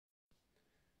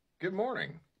Good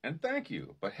morning, and thank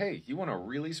you. But hey, you want a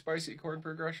really spicy chord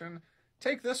progression?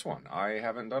 Take this one. I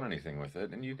haven't done anything with it,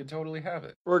 and you could totally have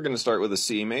it. We're going to start with a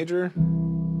C major,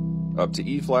 up to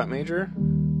E flat major,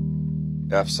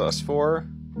 F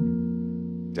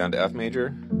sus4, down to F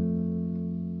major,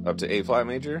 up to A flat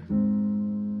major,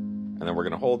 and then we're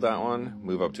going to hold that one,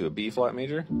 move up to a B flat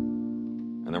major,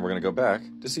 and then we're going to go back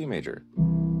to C major.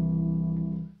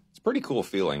 It's a pretty cool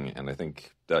feeling, and I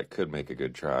think that could make a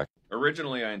good track.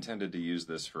 Originally, I intended to use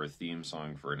this for a theme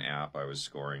song for an app I was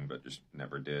scoring, but just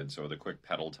never did. So the quick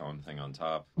pedal tone thing on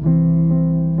top.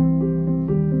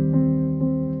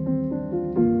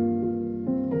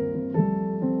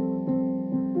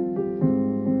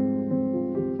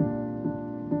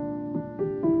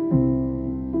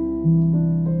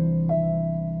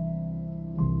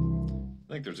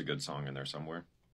 I think there's a good song in there somewhere.